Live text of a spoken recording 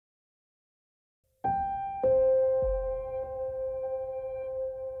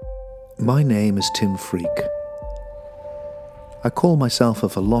My name is Tim Freak. I call myself a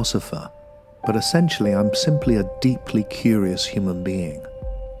philosopher, but essentially I'm simply a deeply curious human being.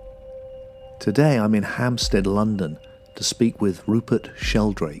 Today I'm in Hampstead, London, to speak with Rupert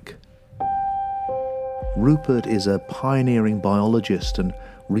Sheldrake. Rupert is a pioneering biologist and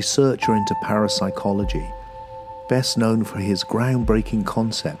researcher into parapsychology, best known for his groundbreaking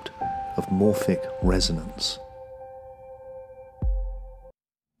concept of morphic resonance.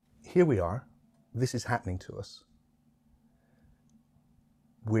 Here we are. This is happening to us.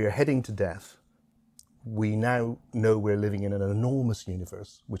 We're heading to death. We now know we're living in an enormous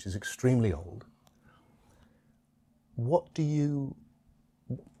universe, which is extremely old. What do you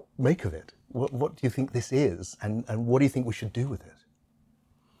make of it? What do you think this is? And what do you think we should do with it?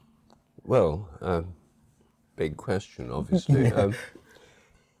 Well, big question, obviously.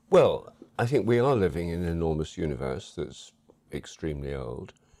 Well, I think we are living in an enormous universe that's extremely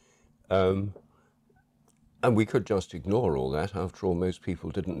old. And we could just ignore all that. After all, most people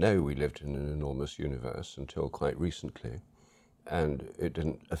didn't know we lived in an enormous universe until quite recently, and it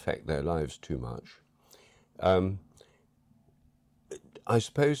didn't affect their lives too much. I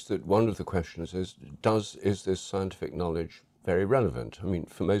suppose that one of the questions is this scientific knowledge very relevant? I mean,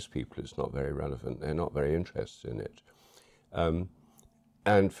 for most people it's not very relevant. They're not very interested in it.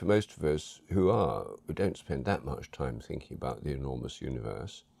 And for most of us who don't spend that much time thinking about the enormous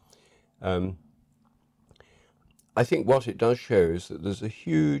universe. I think what it does show is that there's a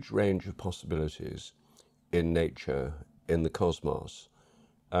huge range of possibilities in nature, in the cosmos.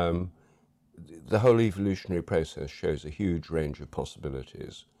 The whole evolutionary process shows a huge range of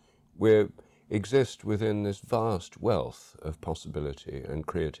possibilities. We exist within this vast wealth of possibility and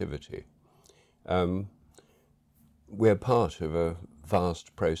creativity. We're part of a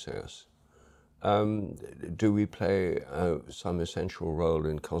vast process. Do we play some essential role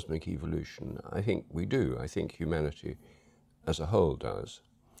in cosmic evolution? I think we do. I think humanity as a whole does.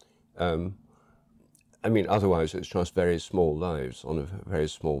 I mean, otherwise it's just very small lives on a very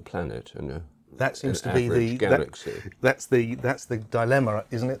small planet and that seems to be the galaxy. That's the dilemma,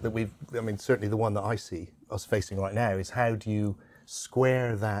 isn't it? That certainly the one that I see us facing right now is how do you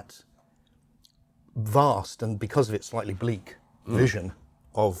square that vast and because of it slightly bleak vision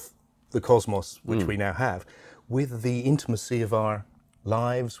of the cosmos, which we now have, with the intimacy of our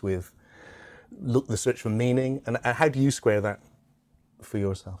lives, with the search for meaning, and how do you square that for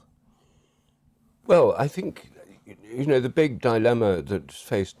yourself? Well, I think, the big dilemma that's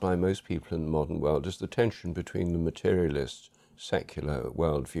faced by most people in the modern world is the tension between the materialist, secular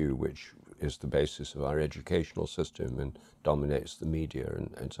worldview, which is the basis of our educational system and dominates the media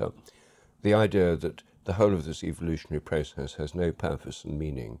and so on. The idea that the whole of this evolutionary process has no purpose and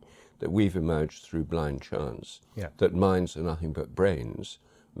meaning, that we've emerged through blind chance, that minds are nothing but brains,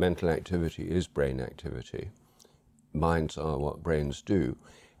 mental activity is brain activity, minds are what brains do,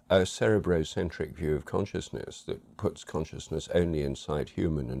 a cerebrocentric view of consciousness that puts consciousness only inside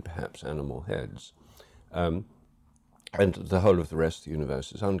human and perhaps animal heads, and the whole of the rest of the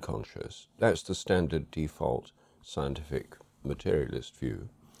universe is unconscious. That's the standard default scientific materialist view.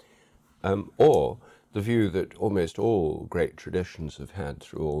 Or the view that almost all great traditions have had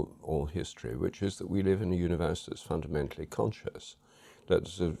through all history, which is that we live in a universe that's fundamentally conscious, that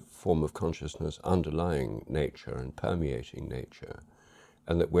there's a form of consciousness underlying nature and permeating nature,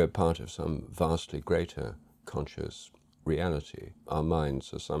 and that we're part of some vastly greater conscious reality. Our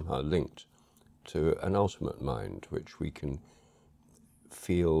minds are somehow linked to an ultimate mind, which we can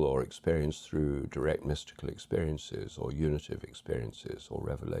feel or experience through direct mystical experiences or unitive experiences or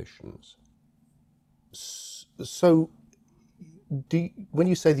revelations. So, when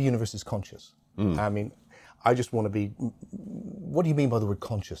you say the universe is conscious, I mean, I just want to be, what do you mean by the word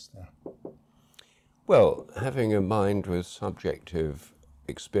conscious there? Well, having a mind with subjective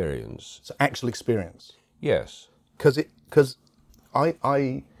experience. So actual experience? Yes. Because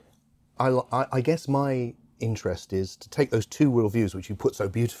I guess my interest is to take those two worldviews, which you put so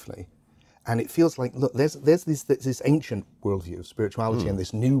beautifully, and it feels like, look, there's this ancient worldview of spirituality and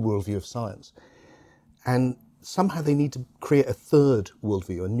this new worldview of science. And somehow they need to create a third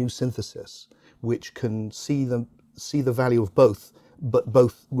worldview, a new synthesis, which can see the value of both, but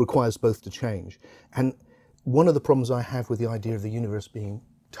both requires both to change. And one of the problems I have with the idea of the universe being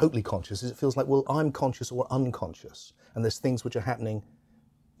totally conscious is it feels like, well, I'm conscious or unconscious. And there's things which are happening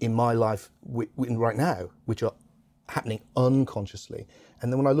in my life right now, which are happening unconsciously.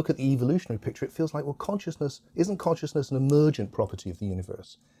 And then when I look at the evolutionary picture, it feels like, well, isn't consciousness an emergent property of the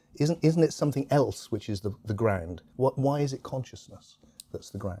universe? Isn't it something else which is the ground? Why is it consciousness that's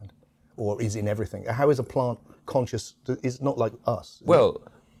the ground? Or is in everything? How is a plant conscious? It's not like us. Well,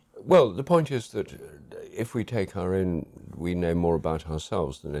 Well, the point is that if we take our own, we know more about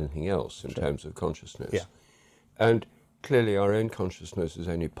ourselves than anything else in terms of consciousness. Yeah. And clearly our own consciousness is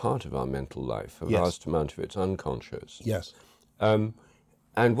only part of our mental life. A vast amount of it's unconscious. Yes. And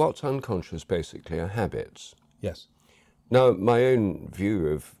what's unconscious basically are habits. Yes. Now, my own view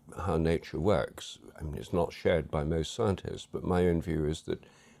of how nature works, I mean, it's not shared by most scientists, but my own view is that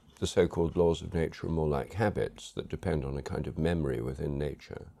the so-called laws of nature are more like habits that depend on a kind of memory within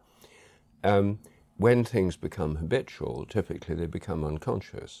nature. When things become habitual, typically they become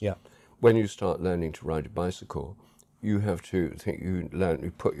unconscious. Yeah. When you start learning to ride a bicycle, you have to think,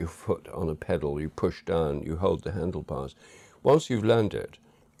 you put your foot on a pedal, you push down, you hold the handlebars. Once you've learned it,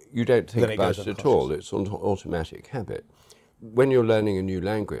 you don't think about it at all. It's an automatic habit. When you're learning a new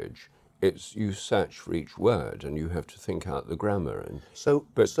language, you search for each word and you have to think out the grammar. And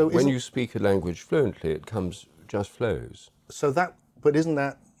but when you speak a language fluently, it just flows.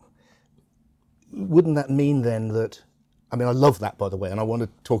 Wouldn't that mean then that, I mean, I love that, by the way, and I want to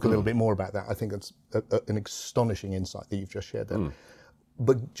talk a little bit more about that. I think that's an astonishing insight that you've just shared there.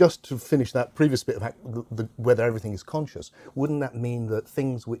 But just to finish that previous bit about whether everything is conscious, wouldn't that mean that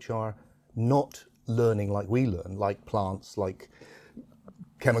things which are not learning like we learn, like plants, like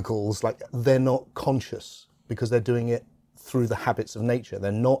chemicals, like they're not conscious because they're doing it through the habits of nature?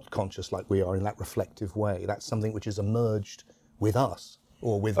 They're not conscious like we are in that reflective way. That's something which has emerged with us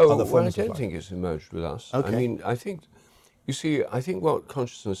or with other forms of life. I don't think it's emerged with us. Okay. I mean, I think what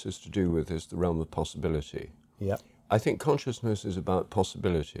consciousness is to do with is the realm of possibility. Yeah. I think consciousness is about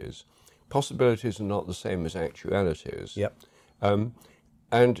possibilities. Possibilities are not the same as actualities. Yep.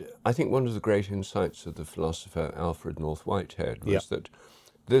 And I think one of the great insights of the philosopher Alfred North Whitehead was that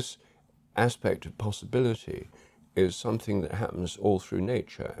this aspect of possibility is something that happens all through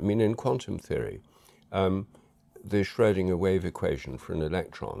nature. I mean, in quantum theory, the Schrödinger wave equation for an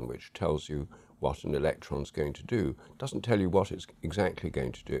electron, which tells you what an electron's going to do, doesn't tell you what it's exactly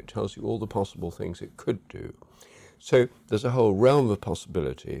going to do. It tells you all the possible things it could do. So there's a whole realm of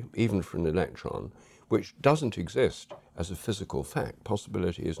possibility, even for an electron, which doesn't exist as a physical fact.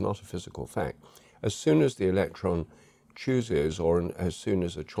 Possibility is not a physical fact. As soon as the electron chooses, or as soon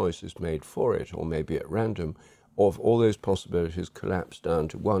as a choice is made for it, or maybe at random, all those possibilities collapse down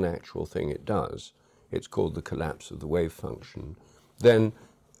to one actual thing it does. It's called the collapse of the wave function. Then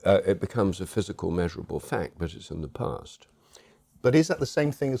it becomes a physical, measurable fact, but it's in the past. But is that the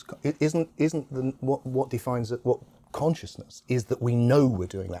same thing as, what defines it, what consciousness is, that we know we're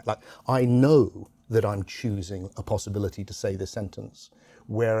doing that? Like, I know that I'm choosing a possibility to say this sentence,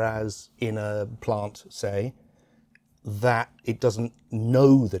 whereas in a plant, say, that it doesn't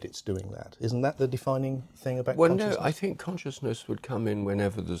know that it's doing that. Isn't that the defining thing about consciousness? Well, no, I think consciousness would come in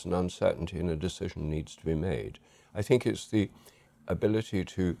whenever there's an uncertainty and a decision needs to be made. I think it's the ability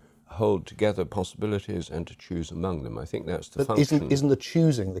to hold together possibilities and to choose among them. I think that's the function. Isn't the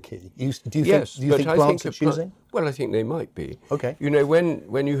choosing the key? Do you yes, think plants are choosing? Well, I think they might be. Okay. You know,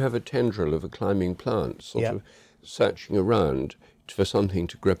 when you have a tendril of a climbing plant sort of searching around for something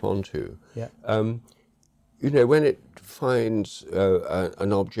to grip onto, you know, when it finds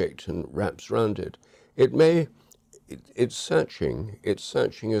an object and wraps around it, it's searching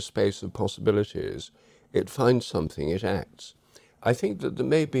a space of possibilities. It finds something, it acts. I think that there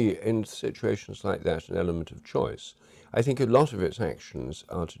may be, in situations like that, an element of choice. I think a lot of its actions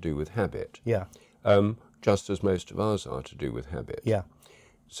are to do with habit, just as most of ours are to do with habit. Yeah.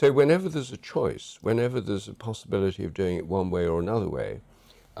 So whenever there's a choice, whenever there's a possibility of doing it one way or another way,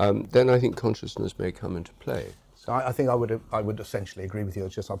 then I think consciousness may come into play. So I think I would essentially agree with you.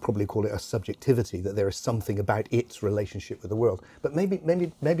 It's just, I'll probably call it a subjectivity, that there is something about its relationship with the world. But maybe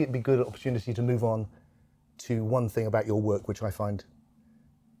it'd be a good opportunity to move on to one thing about your work, which I find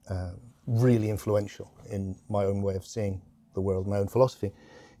really influential in my own way of seeing the world, my own philosophy,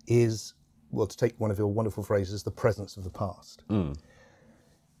 is, well, to take one of your wonderful phrases, the presence of the past.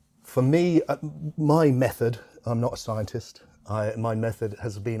 For me, my method, I'm not a scientist, my method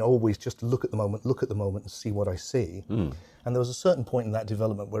has been always just to look at the moment and see what I see. And there was a certain point in that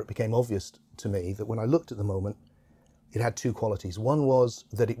development where it became obvious to me that when I looked at the moment, it had two qualities. One was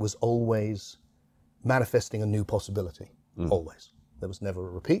that it was always manifesting a new possibility, always. There was never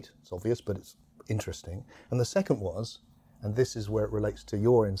a repeat, it's obvious, but it's interesting. And the second was, and this is where it relates to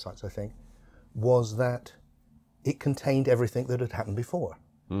your insights, I think, was that it contained everything that had happened before,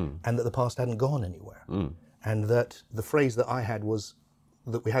 and that the past hadn't gone anywhere. And that the phrase that I had was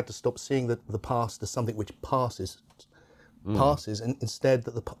that we had to stop seeing the past as something which passes, and instead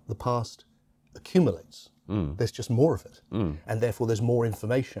that the past accumulates. There's just more of it, and therefore there's more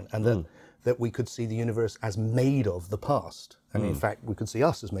information, and that we could see the universe as made of the past, And in fact, we could see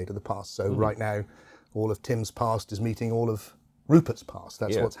us as made of the past. So right now, all of Tim's past is meeting all of Rupert's past.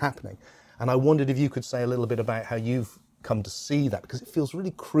 That's what's happening. And I wondered if you could say a little bit about how you've come to see that, because it feels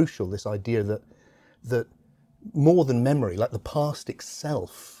really crucial, this idea that more than memory, like the past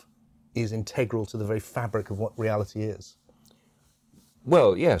itself is integral to the very fabric of what reality is.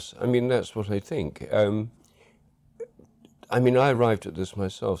 Well, yes, I mean, that's what I think. I mean, I arrived at this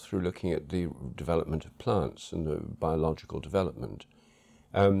myself through looking at the development of plants and the biological development.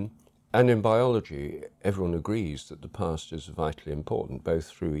 And in biology, everyone agrees that the past is vitally important, both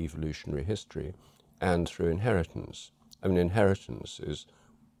through evolutionary history and through inheritance. I mean, inheritance is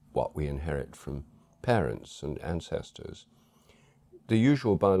what we inherit from parents and ancestors. The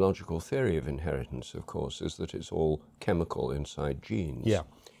usual biological theory of inheritance, of course, is that it's all chemical inside genes. Yeah.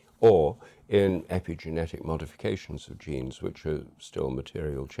 Or in epigenetic modifications of genes, which are still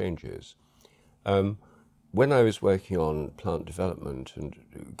material changes. When I was working on plant development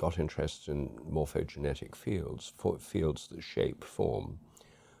and got interested in morphogenetic fields, fields that shape form,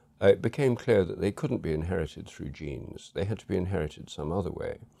 it became clear that they couldn't be inherited through genes. They had to be inherited some other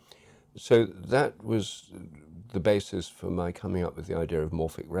way. So that was the basis for my coming up with the idea of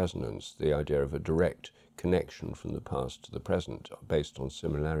morphic resonance, the idea of a direct connection from the past to the present based on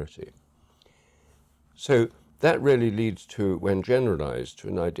similarity. So that really leads to, when generalized, to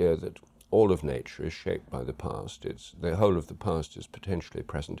an idea that all of nature is shaped by the past. The whole of the past is potentially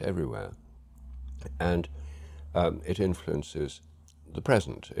present everywhere, and it influences the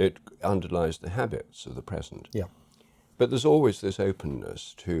present. It underlies the habits of the present. Yeah. But there's always this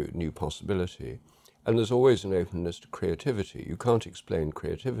openness to new possibility, and there's always an openness to creativity. You can't explain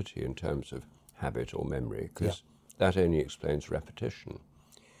creativity in terms of habit or memory, because that only explains repetition.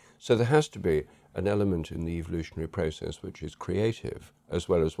 So there has to be an element in the evolutionary process which is creative, as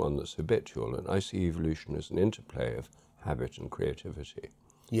well as one that's habitual, and I see evolution as an interplay of habit and creativity.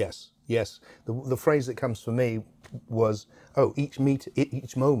 Yes, yes. The phrase that comes for me was, each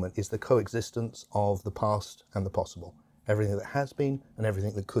moment is the coexistence of the past and the possible. Everything that has been and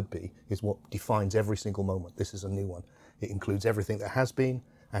everything that could be is what defines every single moment. This is a new one. It includes everything that has been,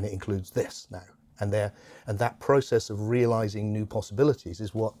 and it includes this now. And that process of realizing new possibilities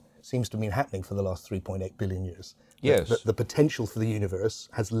is what seems to have been happening for the last 3.8 billion years. Yes. The potential for the universe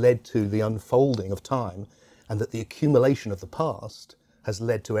has led to the unfolding of time, and that the accumulation of the past has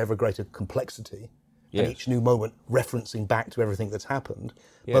led to ever greater complexity. Yes. And each new moment referencing back to everything that's happened,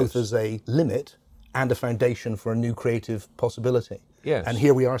 Yes. both as a limit and a foundation for a new creative possibility. Yes. And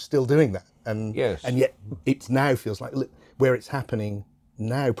here we are still doing that. And Yes. and yet it now feels like where it's happening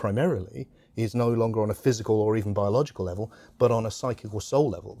now primarily is no longer on a physical or even biological level, but on a psychic or soul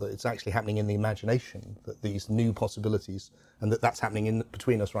level, that it's actually happening in the imagination, that these new possibilities, and that's happening in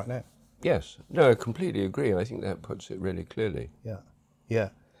between us right now. Yes. No, I completely agree. I think that puts it really clearly. Yeah, yeah.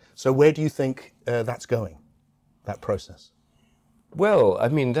 So where do you think that's going, that process? Well, I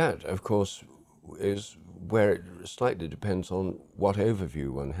mean, that, of course, is where it slightly depends on what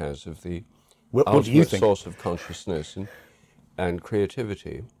overview one has of the What do you ultimate think? source of consciousness and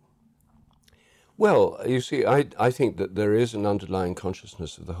creativity. Well, you see, I think that there is an underlying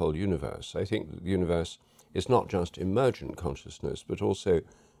consciousness of the whole universe. I think that the universe is not just emergent consciousness, but also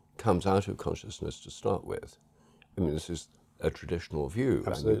comes out of consciousness to start with. I mean, this is a traditional view.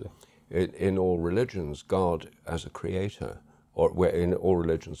 Absolutely. I mean, in all religions, God as a creator, or in all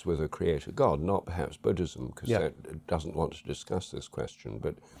religions with a creator God, not perhaps Buddhism, because that doesn't want to discuss this question,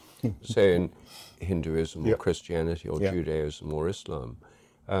 but say in Hinduism or Christianity or Judaism or Islam,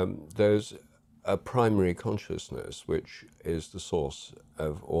 there's a primary consciousness which is the source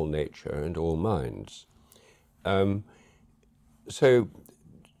of all nature and all minds. So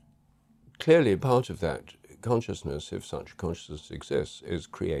clearly part of that consciousness, if such consciousness exists, is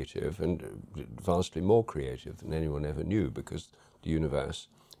creative, and vastly more creative than anyone ever knew, because the universe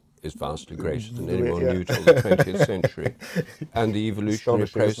is vastly greater than anyone knew till the 20th century. And the evolutionary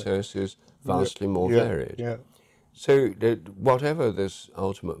process is vastly more varied. Yeah. So whatever this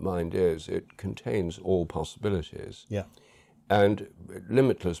ultimate mind is, it contains all possibilities. Yeah. And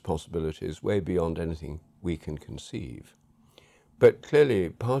limitless possibilities way beyond anything we can conceive. But clearly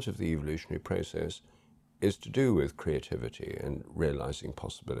part of the evolutionary process is to do with creativity and realizing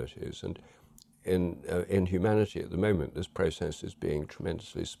possibilities. And in humanity at the moment, this process is being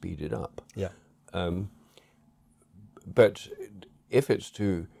tremendously speeded up. Yeah. But if it's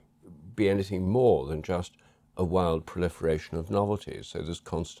to be anything more than just a wild proliferation of novelties, so there's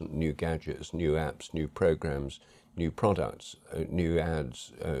constant new gadgets, new apps, new programs, new products, new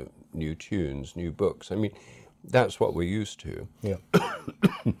ads, new tunes, new books. I mean, that's what we're used to. Yeah.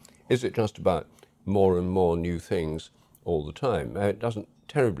 Is it just about more and more new things all the time. It doesn't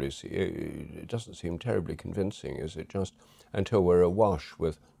seem terribly convincing, is it? Just until we're awash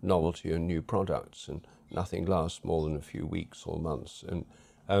with novelty and new products, and nothing lasts more than a few weeks or months. And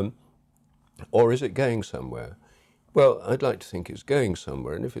or is it going somewhere? Well, I'd like to think it's going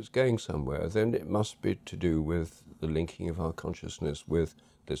somewhere, and if it's going somewhere, then it must be to do with the linking of our consciousness with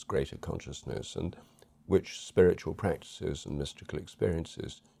this greater consciousness, and which spiritual practices and mystical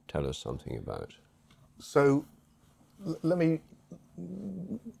experiences tell us something about. So let me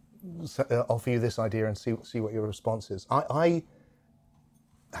offer you this idea and see what your response is. I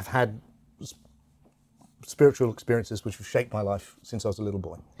have had spiritual experiences which have shaped my life since I was a little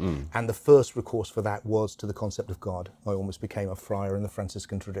boy. And the first recourse for that was to the concept of God. I almost became a friar in the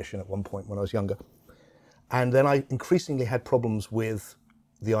Franciscan tradition at one point when I was younger. And then I increasingly had problems with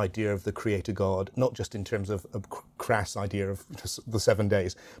the idea of the creator God, not just in terms of a crass idea of the 7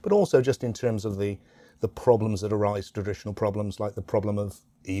 days, but also just in terms of the problems that arise, traditional problems like the problem of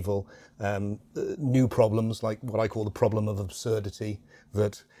evil, new problems like what I call the problem of absurdity,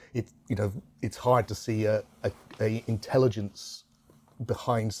 that it's hard to see a intelligence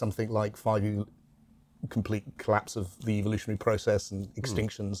behind something like complete collapse of the evolutionary process and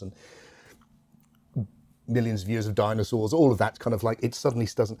extinctions and millions of years of dinosaurs, all of that kind of like, it suddenly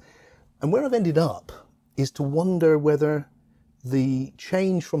doesn't. And where I've ended up is to wonder whether the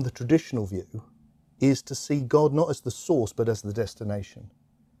change from the traditional view is to see God not as the source but as the destination.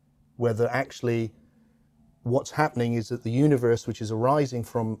 Whether actually what's happening is that the universe, which is arising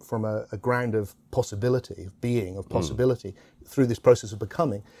from a ground of possibility, of being, of possibility, through this process of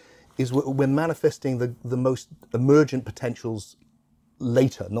becoming, is we're manifesting the most emergent potentials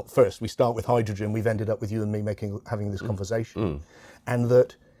later, not first. We start with hydrogen, we've ended up with you and me having this conversation. And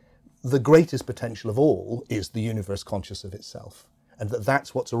that the greatest potential of all is the universe conscious of itself. And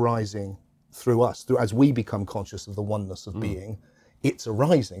that's what's arising through us, as we become conscious of the oneness of being, it's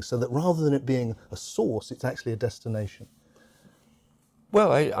arising, so that rather than it being a source, it's actually a destination.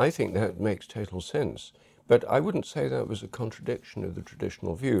 Well, I think that makes total sense, but I wouldn't say that was a contradiction of the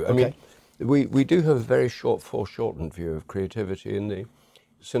traditional view. I mean, we do have a very foreshortened view of creativity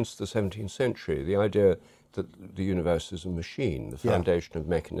since the 17th century, the idea that the universe is a machine, the foundation of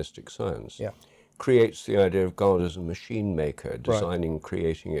mechanistic science. Creates the idea of God as a machine maker, designing,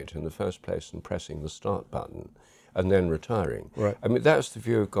 creating it in the first place and pressing the start button and then retiring. I mean, that's the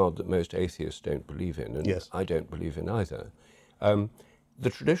view of God that most atheists don't believe in, and I don't believe in either. The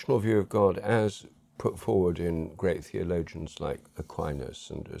traditional view of God, as put forward in great theologians like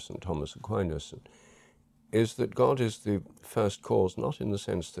Aquinas and St. Thomas Aquinas, is that God is the first cause, not in the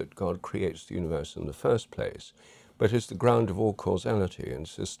sense that God creates the universe in the first place, but is the ground of all causality and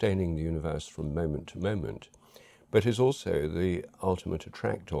sustaining the universe from moment to moment, but is also the ultimate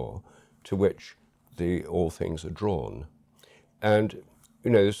attractor to which all things are drawn. And,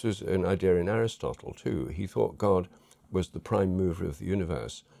 this was an idea in Aristotle too. He thought God was the prime mover of the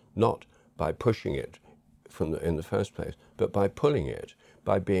universe, not by pushing it in the first place, but by pulling it,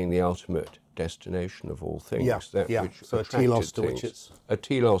 by being the ultimate destination of all things. So a telos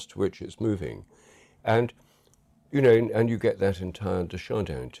to which it's moving. And and you get that in Tire de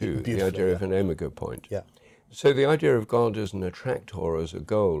Chardin too, the idea of an omega point. So the idea of God as an attractor, as a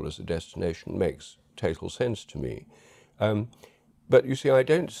goal, as a destination makes total sense to me. But you see, I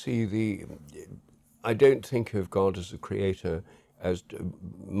don't think of God as a creator as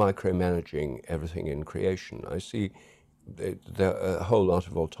micromanaging everything in creation. I see a whole lot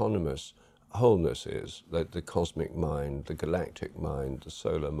of autonomous wholenesses, like the cosmic mind, the galactic mind, the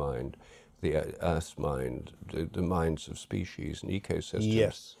solar mind, the Earth's mind, the minds of species and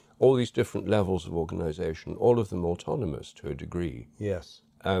ecosystems. All these different levels of organization, all of them autonomous to a degree.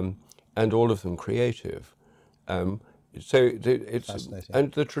 And all of them creative. It's fascinating.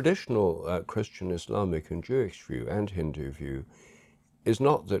 And the traditional Christian, Islamic and Jewish view and Hindu view is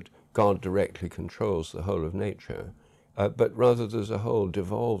not that God directly controls the whole of nature, but rather there's a whole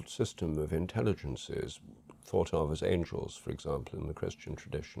devolved system of intelligences, thought of as angels, for example, in the Christian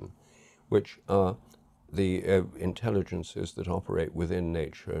tradition, which are the intelligences that operate within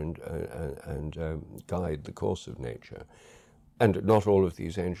nature and guide the course of nature. And not all of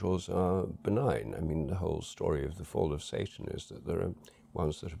these angels are benign. I mean, the whole story of the fall of Satan is that there are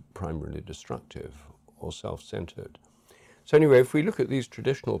ones that are primarily destructive or self-centered. So anyway, if we look at these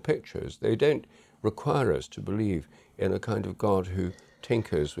traditional pictures, they don't require us to believe in a kind of God who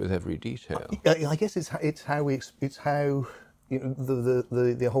tinkers with every detail. I guess it's how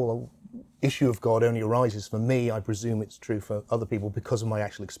the whole issue of God only arises for me. I presume it's true for other people because of my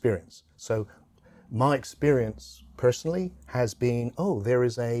actual experience. So my experience personally has been, there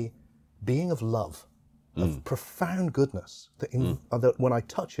is a being of love of profound goodness that when I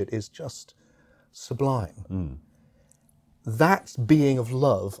touch it is just sublime. That being of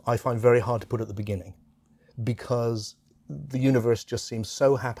love I find very hard to put at the beginning, because the universe just seems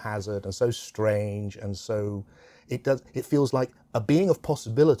so haphazard and so strange, and so it feels like a being of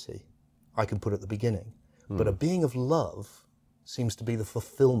possibility I can put at the beginning, but a being of love seems to be the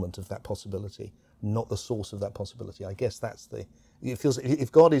fulfillment of that possibility, not the source of that possibility. I guess it feels,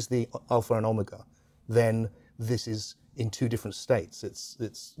 if God is the Alpha and Omega, then this is in two different states.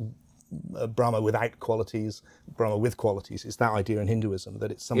 It's Brahma without qualities, Brahma with qualities. It's that idea in Hinduism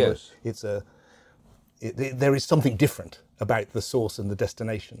that it's somewhere, Yes. there is something different about the source and the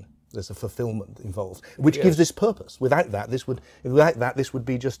destination. There's a fulfillment involved, which gives this purpose. Without that, this would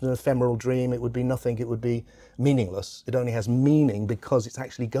be just an ephemeral dream. It would be nothing. It would be meaningless. It only has meaning because it's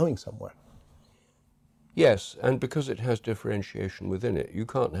actually going somewhere. Yes, and because it has differentiation within it. You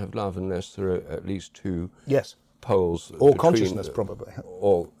can't have love unless there are at least two poles. Or consciousness, probably.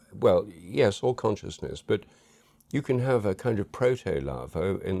 Or, well, yes, or consciousness. But you can have a kind of proto-love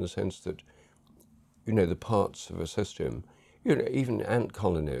in the sense that, you know, the parts of a system, you know, even ant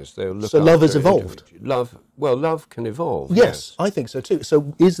colonies, they'll look. So love has evolved. Love can evolve. Yes, I think so too.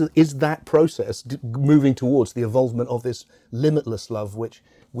 So is that process moving towards the evolvement of this limitless love, which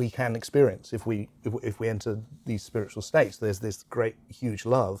we can experience if we enter these spiritual states? There's this great, huge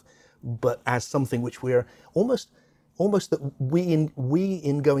love, but as something which we're almost that we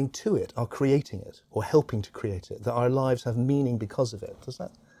in going to it are creating it or helping to create it. That our lives have meaning because of it. Does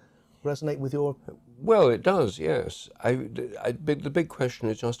that resonate with your? Well, it does, yes. The big question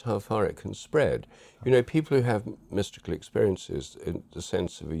is just how far it can spread. You know, people who have mystical experiences in the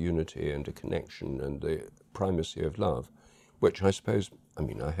sense of a unity and a connection and the primacy of love, which I suppose, I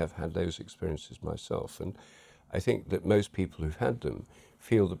mean, I have had those experiences myself, and I think that most people who've had them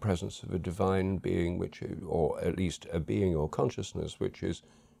feel the presence of a divine being, or at least a being or consciousness which is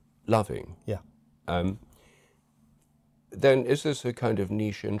loving. Yeah. Then is this a kind of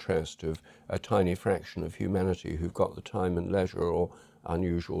niche interest of a tiny fraction of humanity who've got the time and leisure or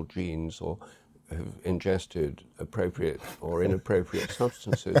unusual genes or have ingested appropriate or inappropriate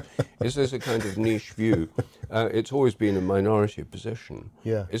substances? Is this a kind of niche view? It's always been a minority position.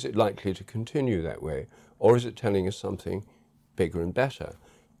 Yeah. Is it likely to continue that way? Or is it telling us something bigger and better?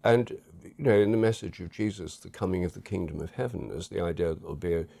 And, you know, in the message of Jesus, the coming of the kingdom of heaven, there's the idea that there'll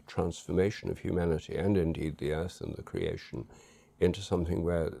be a transformation of humanity and indeed the earth and the creation into something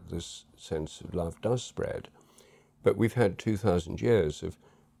where this sense of love does spread. But we've had 2,000 years of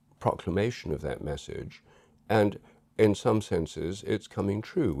proclamation of that message, and in some senses it's coming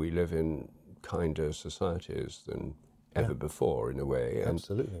true. We live in kinder societies than ever before, in a way. And,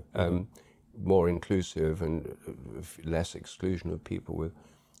 absolutely. More inclusive and less exclusion of people with,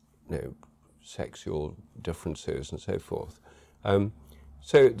 you know, sexual differences and so forth.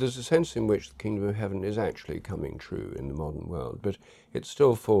 So there's a sense in which the kingdom of heaven is actually coming true in the modern world, but it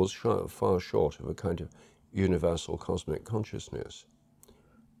still falls far short of a kind of universal cosmic consciousness.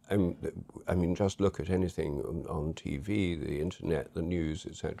 I mean, just look at anything on TV, the internet, the news,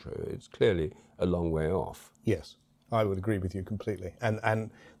 etc. It's clearly a long way off. Yes, I would agree with you completely. And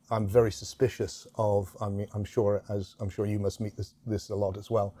I'm very suspicious of, I'm sure you must meet this a lot as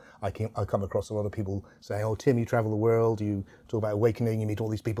well. I come across a lot of people saying, oh, Tim, you travel the world, you talk about awakening, you meet all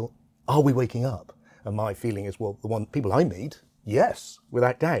these people. Are we waking up? And my feeling is, well, the people I meet, yes,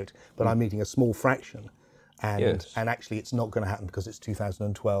 without doubt, but I'm meeting a small fraction. And actually it's not going to happen because it's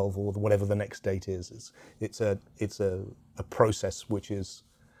 2012 or whatever the next date is. It's a process which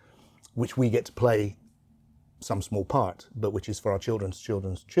we get to play some small part, but which is for our children's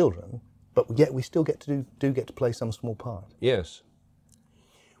children's children, but yet we still get to get to play some small part. Yes.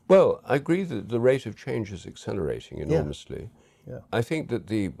 Well, I agree that the rate of change is accelerating enormously. Yeah. I think that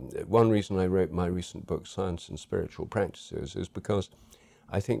the one reason I wrote my recent book, Science and Spiritual Practices, is because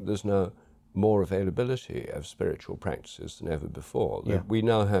I think there's now more availability of spiritual practices than ever before. Yeah. We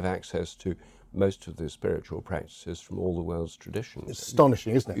now have access to most of the spiritual practices from all the world's traditions. It's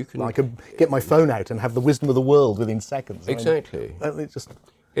astonishing, isn't it? You I could get my phone out and have the wisdom of the world within seconds. Exactly.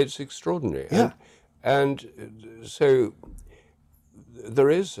 It's extraordinary. Yeah. And so there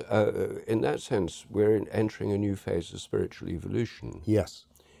is, in that sense, we're entering a new phase of spiritual evolution. Yes.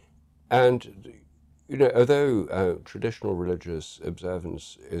 And, you know, although traditional religious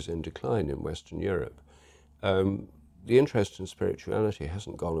observance is in decline in Western Europe, the interest in spirituality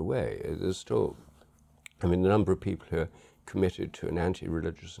hasn't gone away. There's still, I mean, the number of people who are committed to an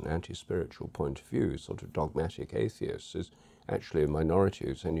anti-religious and anti-spiritual point of view, sort of dogmatic atheists, is actually a minority.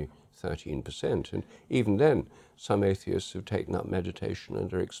 It's only 13%. And even then, some atheists have taken up meditation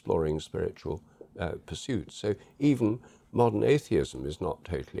and are exploring spiritual pursuits. So even modern atheism is not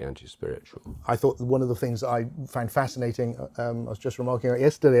totally anti-spiritual. I thought one of the things I found fascinating, I was just remarking out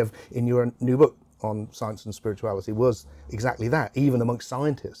yesterday in your new book on science and spirituality, was exactly that. Even amongst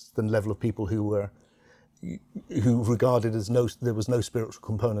scientists, the level of people who regarded as there was no spiritual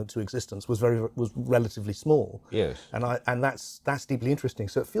component to existence was relatively small. Yes. And that's deeply interesting.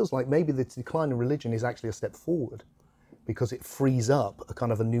 So it feels like maybe the decline in religion is actually a step forward, because it frees up a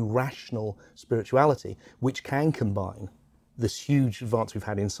kind of a new rational spirituality which can combine this huge advance we've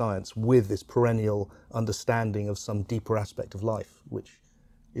had in science with this perennial understanding of some deeper aspect of life, which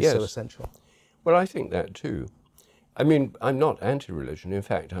is so essential. Well, I think that too. I mean, I'm not anti-religion. In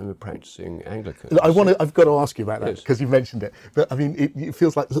fact, I'm a practicing Anglican. I've got to ask you about that, Yes. because you mentioned it. But I mean, it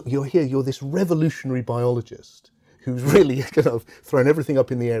feels like, look, you're this revolutionary biologist who's really kind of thrown everything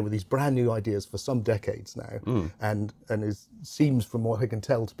up in the air with these brand new ideas for some decades now, and seems, from what I can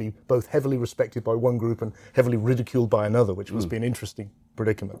tell, to be both heavily respected by one group and heavily ridiculed by another, which must be an interesting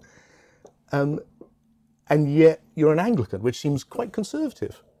predicament. And yet you're an Anglican, which seems quite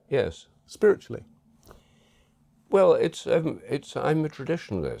conservative. Yes. Spiritually. Well, I'm a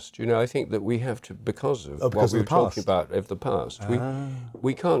traditionalist. You know, I think that we have to, because of what we were talking about of the past,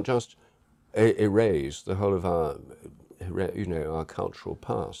 we can't just erase the whole of our, you know, our cultural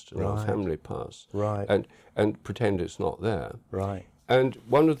past and our family past, and pretend it's not there. Right. And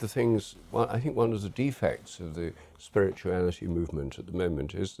one of the things, I think one of the defects of the spirituality movement at the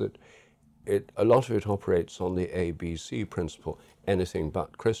moment is that a lot of it operates on the ABC principle, anything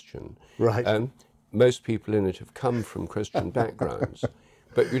but Christian. Right. Most people in it have come from Christian backgrounds,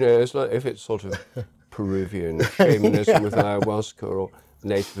 but you know, if it's sort of Peruvian shamanism with ayahuasca, or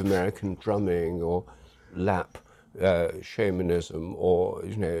Native American drumming, or Lap shamanism, or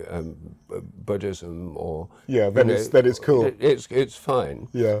you know, Buddhism, or then it's cool. It's fine.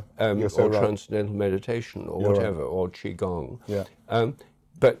 Yeah. Or transcendental meditation, or whatever, or qigong. Yeah.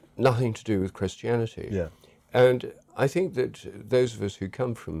 But nothing to do with Christianity. Yeah. And I think that those of us who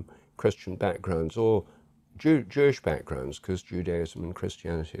come from Christian backgrounds, or Jewish backgrounds, because Judaism and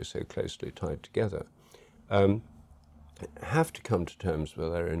Christianity are so closely tied together, have to come to terms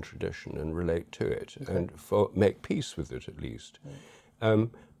with their own tradition and relate to it, and make peace with it at least.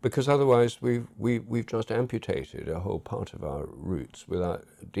 Because otherwise we've just amputated a whole part of our roots without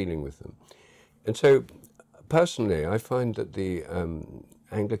dealing with them. And so personally, I find that the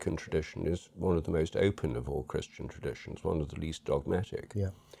Anglican tradition is one of the most open of all Christian traditions, one of the least dogmatic. Yeah.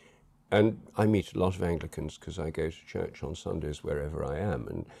 And I meet a lot of Anglicans because I go to church on Sundays wherever I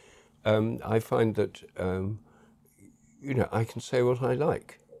am. And I find that, you know, I can say what I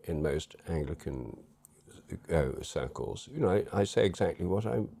like in most Anglican circles. You know, I say exactly what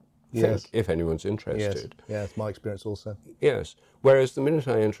I think, if anyone's interested. Yes, my experience also. Yes. Whereas the minute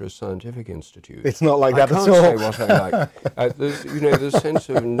I enter a scientific institute, it's not like that at all. I can't say what I like. You know, the sense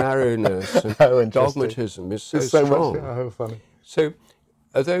of narrowness and dogmatism is so strong. Much, how funny. So,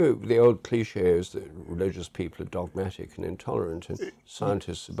 although the old cliche is that religious people are dogmatic and intolerant, and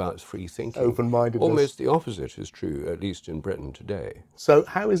scientists about free thinking, open-mindedness, almost the opposite is true, at least in Britain today. So,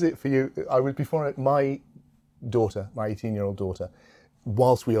 how is it for you? My daughter, my 18-year-old daughter,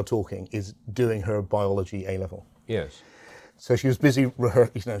 whilst we are talking, is doing her biology A-level. Yes. So she was busy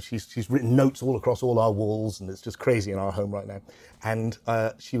rehearsing. You know, she's written notes all across all our walls, and it's just crazy in our home right now. And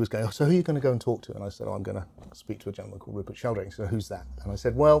she was going, so who are you going to go and talk to? And I said, I'm going to speak to a gentleman called Rupert Sheldrake. She said, who's that? And I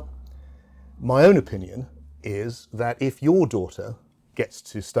said, well, my own opinion is that if your daughter gets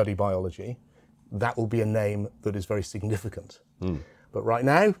to study biology, that will be a name that is very significant. But right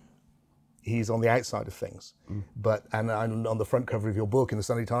now, he's on the outside of things. And on the front cover of your book in the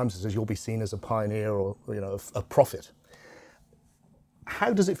Sunday Times, it says you'll be seen as a pioneer, or you know, a prophet.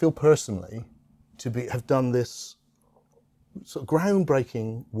 How does it feel personally to have done this sort of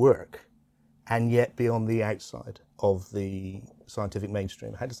groundbreaking work and yet be on the outside of the scientific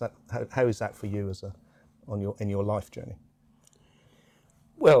mainstream? How is that for you in your life journey?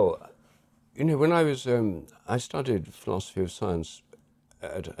 Well, you know, when I studied philosophy of science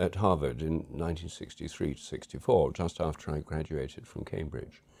at Harvard in 1963 to 64, just after I graduated from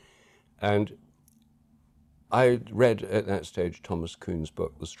Cambridge. And I read at that stage Thomas Kuhn's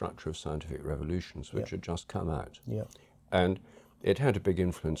book, The Structure of Scientific Revolutions, which had just come out. Yeah. And it had a big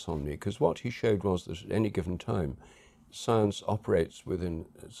influence on me, because what he showed was that at any given time, science operates within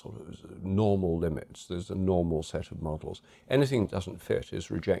sort of normal limits. There's a normal set of models. Anything that doesn't fit is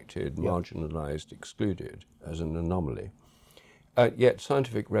rejected, marginalized, excluded as an anomaly. Yet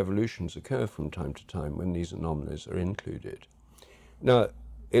scientific revolutions occur from time to time when these anomalies are included. Now,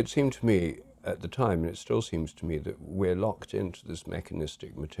 it seemed to me at the time, and it still seems to me, that we're locked into this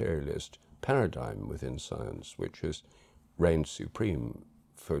mechanistic materialist paradigm within science, which has reigned supreme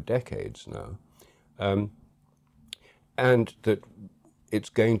for decades now, and that it's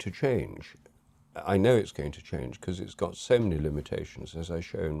going to change. I know it's going to change because it's got so many limitations, as I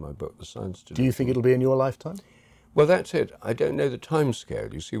show in my book, The Science Tradition. Do you think it'll be in your lifetime? Well, that's it. I don't know the time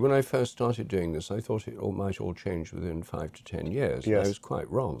scale. You see, when I first started doing this, I thought it might all change within 5 to 10 years. Yes. And I was quite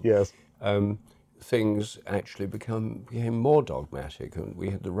wrong. Yes. Things actually became more dogmatic, and we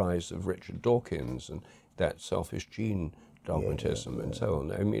had the rise of Richard Dawkins and that selfish gene dogmatism and so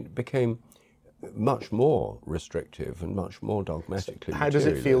on. I mean, it became much more restrictive and much more dogmatically How does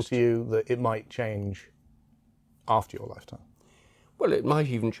it feel materialist. to you that it might change after your lifetime? Well, it might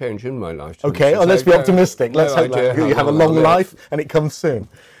even change in my lifetime. Okay, because let's I be have optimistic. no Let's hope idea that how you have a long long I'll live. life and it comes soon.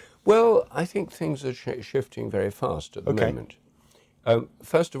 Well, I think things are shifting very fast at the Okay. moment.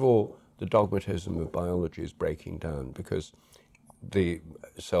 First of all, the dogmatism of biology is breaking down because the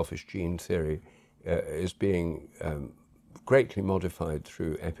selfish gene theory is being greatly modified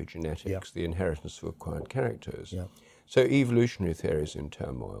through epigenetics, Yeah. the inheritance of acquired characters. Yeah. So evolutionary theory is in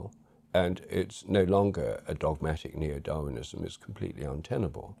turmoil, and it's no longer a dogmatic neo-Darwinism. It's completely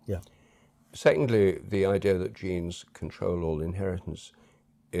untenable. Yeah. Secondly, the idea that genes control all inheritance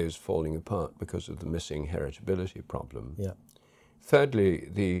is falling apart because of the missing heritability problem. Yeah. Thirdly,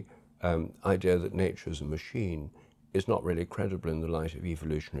 the idea that nature is a machine is not really credible in the light of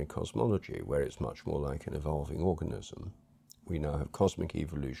evolutionary cosmology, where it's much more like an evolving organism. We now have cosmic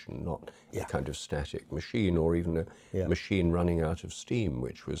evolution, not Yeah. a kind of static machine or even a Yeah. machine running out of steam,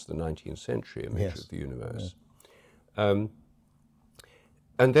 which was the 19th century image Yes. of the universe. And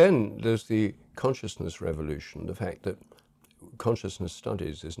then there's the consciousness revolution, the fact that consciousness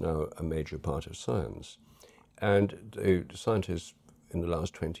studies is now a major part of science. And the scientists in the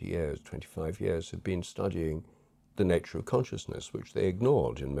last 20 years, 25 years, have been studying the nature of consciousness, which they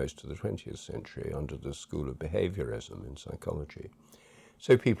ignored in most of the 20th century under the school of behaviorism in psychology.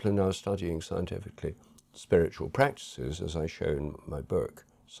 So people are now studying scientifically spiritual practices, as I show in my book,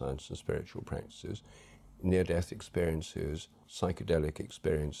 Science and Spiritual Practices, near-death experiences, psychedelic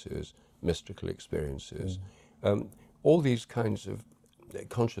experiences, mystical experiences. All these kinds of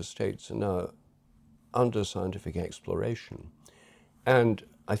conscious states are now under scientific exploration. And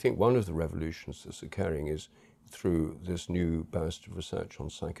I think one of the revolutions that's occurring is through this new burst of research on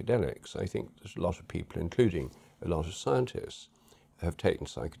psychedelics. I think there's a lot of people, including a lot of scientists, have taken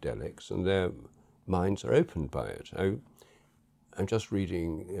psychedelics and their minds are opened by it. I'm just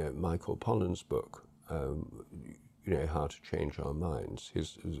reading Michael Pollan's book, How to Change Our Minds.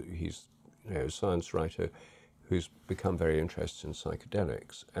 He's a science writer who's become very interested in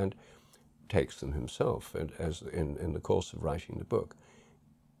psychedelics and takes them himself as in the course of writing the book,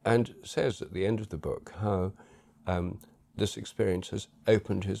 and says at the end of the book how this experience has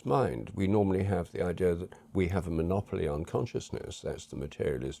opened his mind. We normally have the idea that we have a monopoly on consciousness, that's the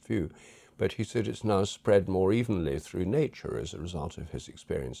materialist view, but he said it's now spread more evenly through nature as a result of his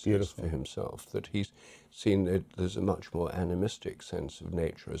experiences Beautiful. for himself, that he's seen that there's a much more animistic sense of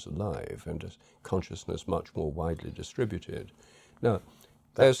nature as alive and as consciousness much more widely distributed. Now,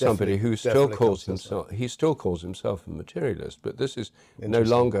 there's somebody who still calls himself a materialist, but this is no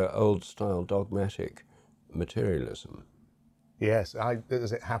longer old-style dogmatic materialism. Yes,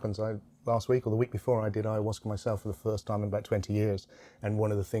 as it happens, last week or the week before I did ayahuasca myself for the first time in about 20 years, and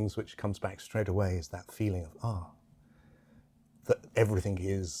one of the things which comes back straight away is that feeling of, that everything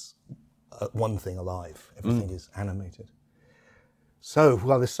is one thing alive, everything is animated. So,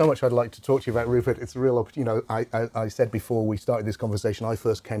 well, there's so much I'd like to talk to you about, Rupert. It's a real opportunity. I said before we started this conversation, I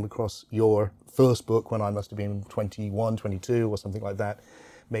first came across your first book when I must have been 21, 22 or something like that.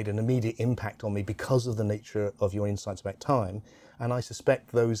 Made an immediate impact on me because of the nature of your insights about time. And I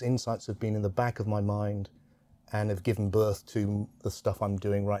suspect those insights have been in the back of my mind and have given birth to the stuff I'm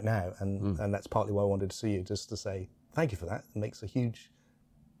doing right now. And that's partly why I wanted to see you, just to say thank you for that. It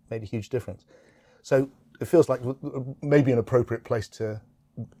made a huge difference. So it feels like maybe an appropriate place to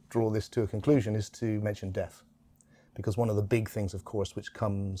draw this to a conclusion is to mention death. Because one of the big things, of course, which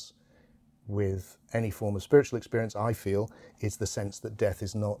comes with any form of spiritual experience, I feel, is the sense that death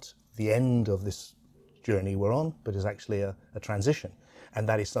is not the end of this journey we're on, but is actually a transition. And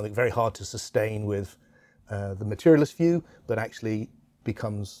that is something very hard to sustain with the materialist view, but actually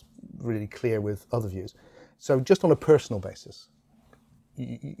becomes really clear with other views. So just on a personal basis,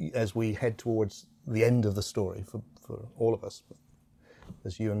 as we head towards the end of the story for all of us,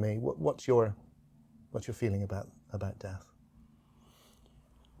 as you and me, what's your feeling about death?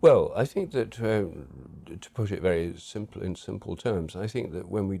 Well, I think that, to put it very simple in simple terms, I think that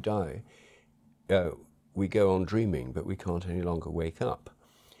when we die, we go on dreaming, but we can't any longer wake up.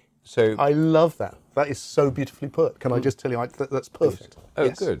 So I love that. That is so beautifully put. Can I just tell you, that's perfect. Oh,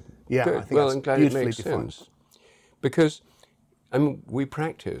 Yes. good. Yeah, good. I think Well, that's I'm glad it beautifully makes defined. sense. Because, I mean, we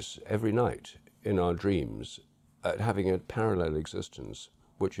practice every night in our dreams at having a parallel existence,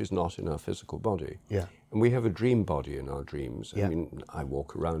 which is not in our physical body. Yeah. And we have a dream body in our dreams. Yeah. I mean, I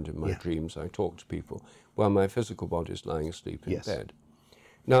walk around in my Yeah. dreams, I talk to people, while my physical body is lying asleep in Yes. bed.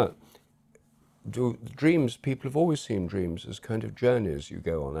 Now, dreams, people have always seen dreams as kind of journeys you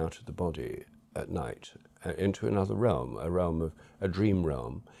go on out of the body at night into another realm, a dream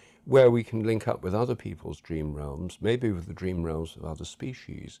realm, where we can link up with other people's dream realms, maybe with the dream realms of other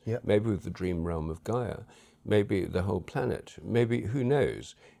species, Yep. maybe with the dream realm of Gaia, maybe the whole planet, maybe, who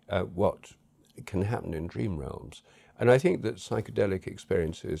knows, what can happen in dream realms. And I think that psychedelic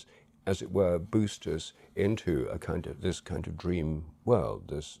experiences, as it were, boost us into this kind of dream world,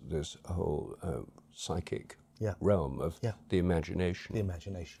 this whole psychic Yeah. realm of Yeah. the imagination. The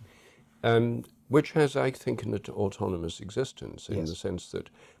imagination. Which has, I think, an autonomous existence in Yes. the sense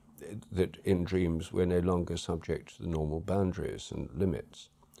that in dreams we're no longer subject to the normal boundaries and limits.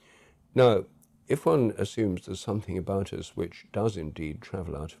 Now, if one assumes there's something about us which does indeed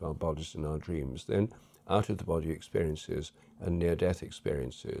travel out of our bodies in our dreams, then out-of-the-body experiences and near-death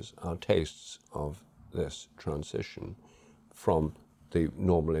experiences are tastes of this transition from the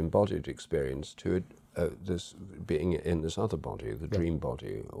normal embodied experience to this being in this other body, the dream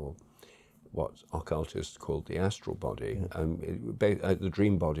body, or what occultists call the astral body. The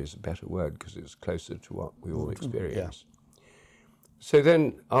dream body is a better word because it's closer to what we all experience. So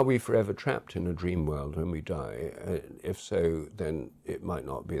then, are we forever trapped in a dream world when we die? If so, then it might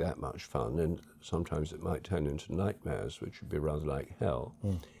not be that much fun, and sometimes it might turn into nightmares, which would be rather like hell.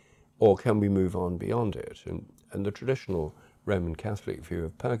 Or can we move on beyond it? And the traditional Roman Catholic view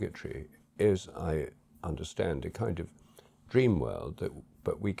of purgatory is, I understand, a kind of dream world,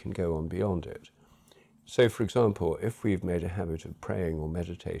 but we can go on beyond it. So, for example, if we've made a habit of praying or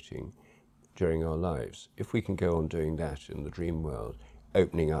meditating during our lives, if we can go on doing that in the dream world,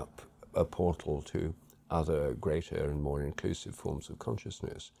 opening up a portal to other greater and more inclusive forms of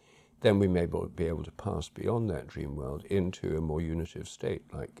consciousness, then we may be able to pass beyond that dream world into a more unitive state,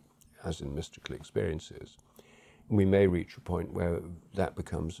 like as in mystical experiences. We may reach a point where that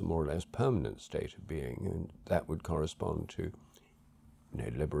becomes a more or less permanent state of being, and that would correspond to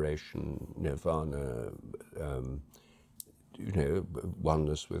liberation, nirvana,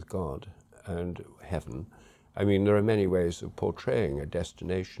 oneness with God and heaven. I mean, there are many ways of portraying a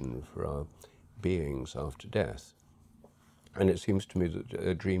destination for our beings after death. And it seems to me that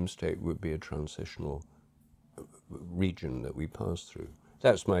a dream state would be a transitional region that we pass through.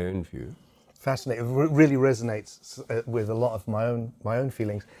 That's my own view. Fascinating. It really resonates with a lot of my own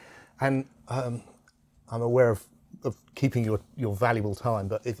feelings, and I'm aware of keeping your valuable time.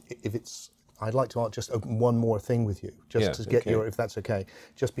 But if it's, I'd like to just open one more thing with you, just to get your, if that's okay,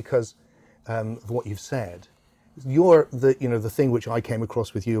 just because of what you've said. You're the thing which I came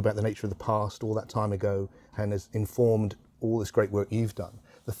across with you about the nature of the past all that time ago, and has informed all this great work you've done.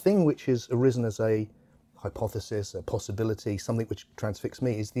 The thing which has arisen as a hypothesis, a possibility, something which transfixed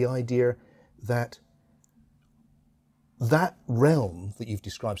me, is the idea that that realm that you've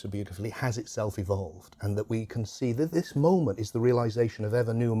described so beautifully has itself evolved, and that we can see that this moment is the realization of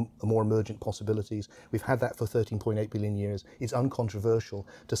ever new and more emergent possibilities. We've had that for 13.8 billion years. It's uncontroversial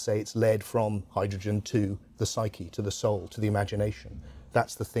to say it's led from hydrogen to the psyche, to the soul, to the imagination.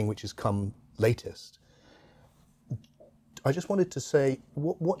 That's the thing which has come latest. I just wanted to say,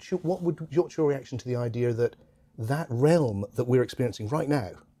 what's your reaction to the idea that that realm that we're experiencing right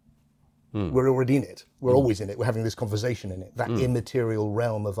now, we're already in it, we're always in it, we're having this conversation in it, that immaterial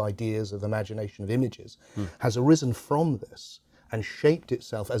realm of ideas, of imagination, of images, has arisen from this and shaped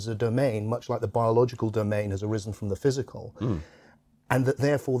itself as a domain, much like the biological domain has arisen from the physical, and that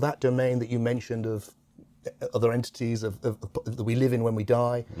therefore that domain that you mentioned of other entities that we live in when we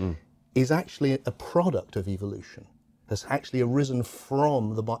die is actually a product of evolution. Has actually arisen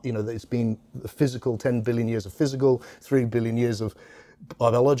from that it's been the physical, 10 billion years of physical, 3 billion years of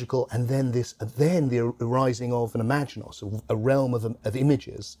biological, and then the arising of an imaginos, a realm of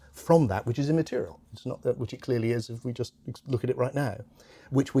images from that which is immaterial. It's not that which it clearly is if we just look at it right now,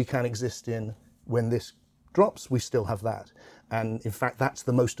 which we can exist in. When this drops, we still have that, and in fact that's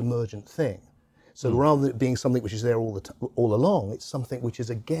the most emergent thing. So rather than it being something which is there all along, it's something which is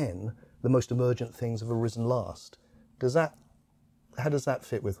again the most emergent things have arisen last. How does that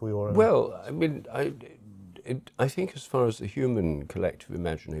fit with your? Well, I mean, I think as far as the human collective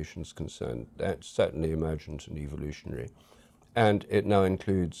imagination is concerned, that's certainly emergent and evolutionary, and it now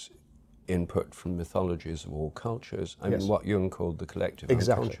includes input from mythologies of all cultures. I Yes. mean, what Jung called the collective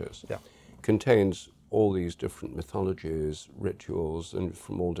Exactly. unconscious Yeah. contains all these different mythologies, rituals, and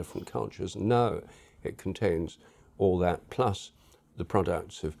from all different cultures. And now it contains all that, plus the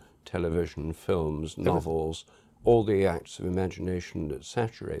products of television, films, novels, all the acts of imagination that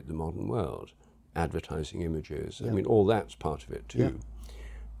saturate the modern world, advertising images. I mean, all that's part of it too.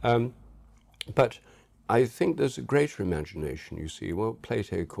 But I think there's a greater imagination, you see, what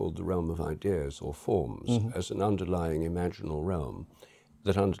Plato called the realm of ideas or forms, as an underlying imaginal realm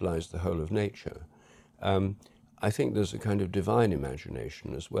that underlies the whole of nature. I think there's a kind of divine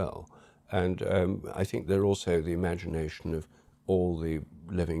imagination as well. And I think there's also the imagination of all the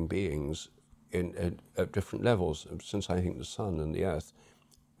living beings at different levels, since I think the sun and the earth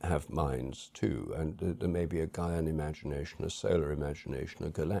have minds too, and there may be a Gaian imagination, a solar imagination, a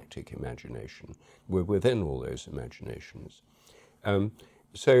galactic imagination. We're within all those imaginations.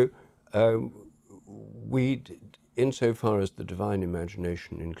 Insofar as the divine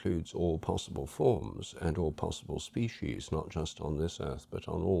imagination includes all possible forms and all possible species, not just on this earth, but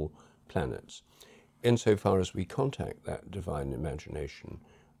on all planets, insofar as we contact that divine imagination,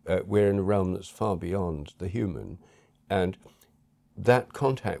 we're in a realm that's far beyond the human, and that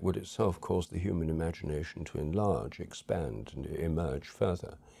contact would itself cause the human imagination to enlarge, expand, and emerge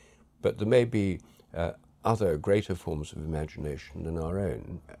further. But there may be other greater forms of imagination than our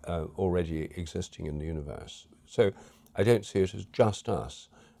own already existing in the universe. So I don't see it as just us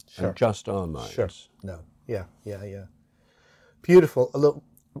and just our minds. Sure. No. Yeah. Beautiful. Look,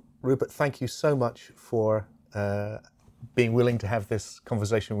 Rupert, thank you so much for being willing to have this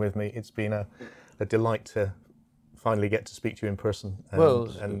conversation with me. It's been a delight to finally get to speak to you in person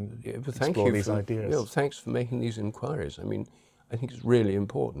and explore these ideas. Thanks for making these inquiries. I mean, I think it's really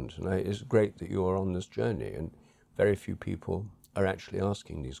important, and it's great that you are on this journey, and very few people are actually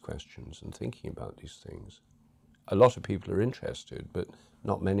asking these questions and thinking about these things. A lot of people are interested, but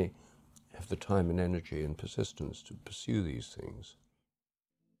not many have the time and energy and persistence to pursue these things.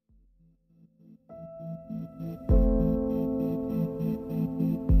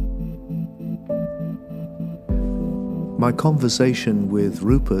 My conversation with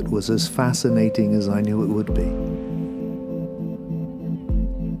Rupert was as fascinating as I knew it would be.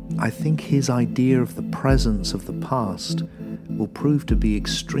 I think his idea of the presence of the past will prove to be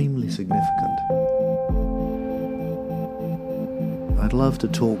extremely significant. I'd love to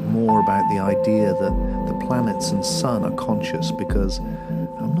talk more about the idea that the planets and sun are conscious, because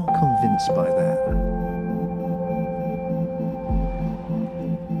I'm not convinced by that.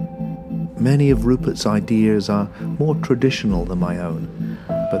 Many of Rupert's ideas are more traditional than my own,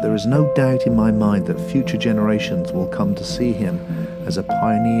 but there is no doubt in my mind that future generations will come to see him as a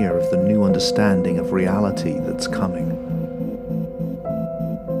pioneer of the new understanding of reality that's coming.